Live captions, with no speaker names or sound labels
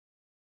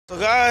So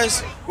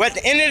guys, we're at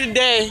the end of the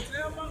day.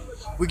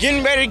 We're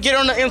getting ready to get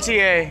on the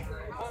MTA.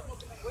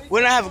 We're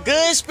gonna have a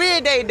good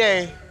Spirit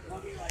Day.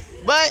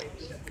 But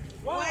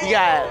we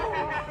got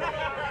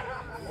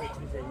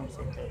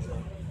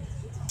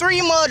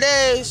 3 more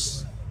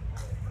days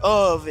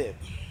of it.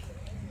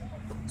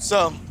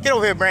 So get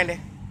over here, Brandon.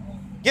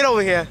 Get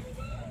over here.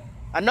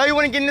 I know you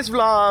want to get in this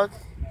vlog.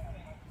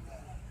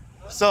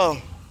 So,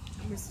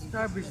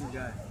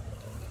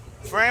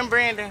 friend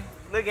Brandon,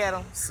 look at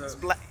him. His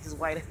black, his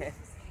white ass.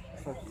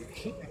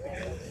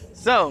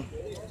 So,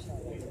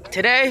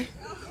 today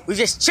we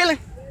just chilling,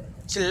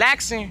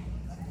 chillaxing,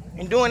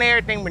 and doing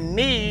everything we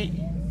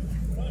need.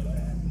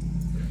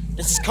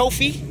 This is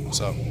Kofi.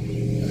 What's up?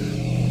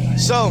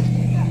 So,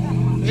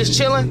 we just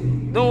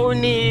chilling, doing what we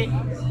need,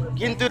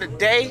 getting through the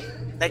day,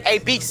 like A,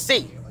 B,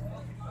 C.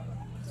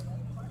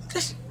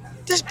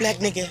 This black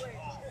nigga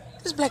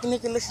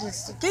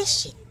listens to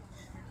this shit.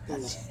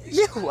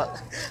 You,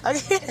 I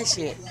can hear that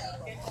shit.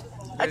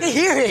 I can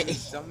hear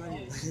it.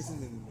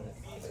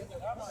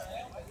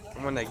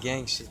 I'm on that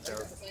gang shit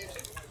though.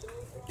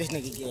 This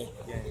nigga gay.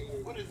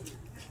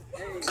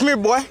 Come here,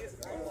 boy.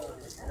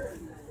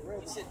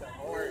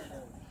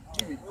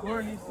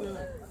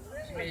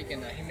 He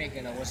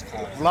making a what's it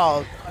called?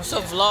 Vlog. What's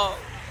up, vlog?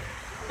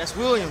 That's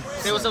William.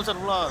 Say what's up to the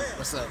vlog.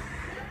 What's up?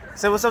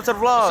 Say what's up to the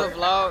vlog. What's up,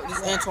 vlog? This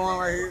is Antoine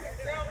right here.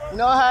 You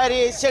know how it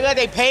is. Check out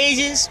their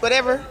pages,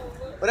 whatever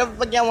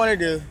fuck y'all want to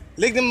do.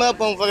 Look them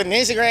up on fucking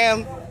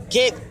Instagram,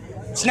 Kit,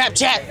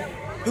 Snapchat.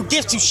 Who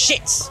gives two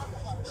shits?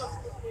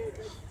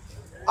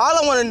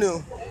 All I want to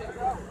know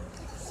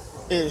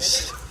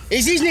is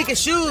these niggas'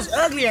 shoes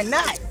ugly or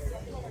not?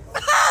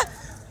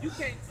 You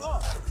can't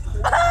talk.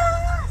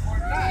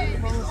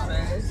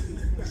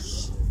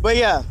 But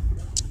yeah,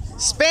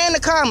 spam the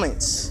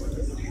comments.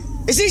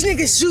 Is these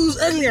niggas' shoes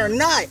ugly or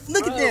not?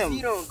 Look at them.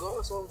 You don't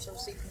go, so I'm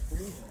see.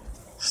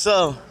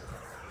 So,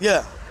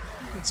 yeah,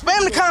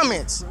 spam the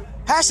comments.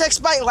 Hashtag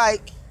Spike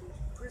like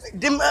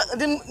them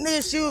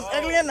niggas' shoes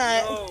ugly or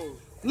not?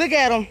 Look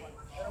at them.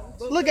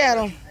 Look at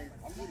them.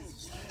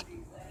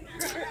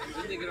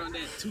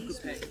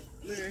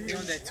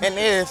 And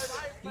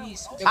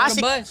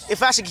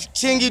if I should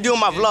continue doing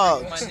my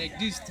vlog.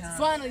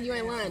 Finally, you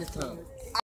ain't lying this time.